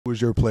Who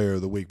was your player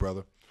of the week,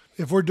 brother?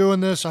 If we're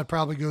doing this, I'd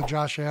probably go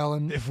Josh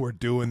Allen. If we're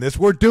doing this,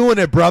 we're doing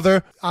it,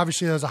 brother.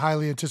 Obviously, that was a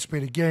highly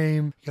anticipated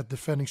game. You got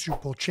defending Super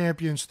Bowl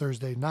champions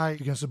Thursday night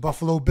against the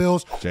Buffalo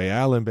Bills. Jay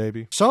Allen,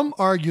 baby. Some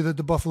argue that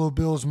the Buffalo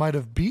Bills might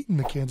have beaten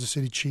the Kansas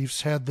City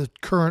Chiefs had the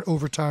current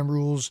overtime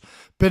rules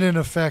been in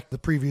effect the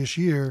previous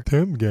year.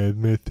 Some guys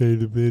may say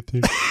the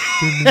better.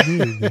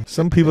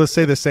 Some people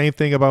say the same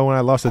thing about when I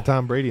lost to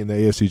Tom Brady in the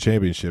AFC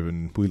Championship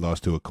and we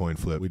lost to a coin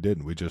flip. We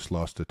didn't. We just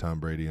lost to Tom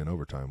Brady in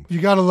overtime.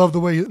 You got to love the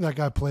way that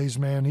guy plays,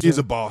 man. He's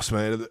a boss,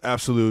 man. An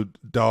absolute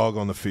dog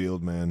on the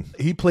field, man.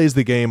 He plays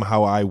the game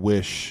how I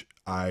wish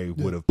I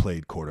would have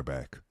played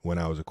quarterback when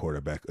I was a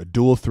quarterback. A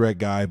dual threat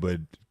guy,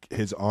 but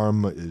his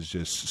arm is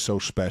just so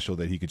special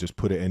that he could just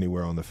put it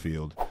anywhere on the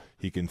field.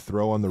 He can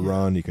throw on the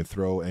run. He can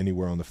throw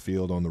anywhere on the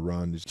field on the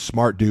run. He's a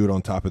smart dude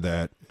on top of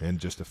that, and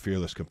just a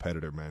fearless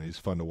competitor, man. He's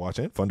fun to watch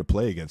and fun to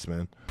play against,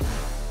 man.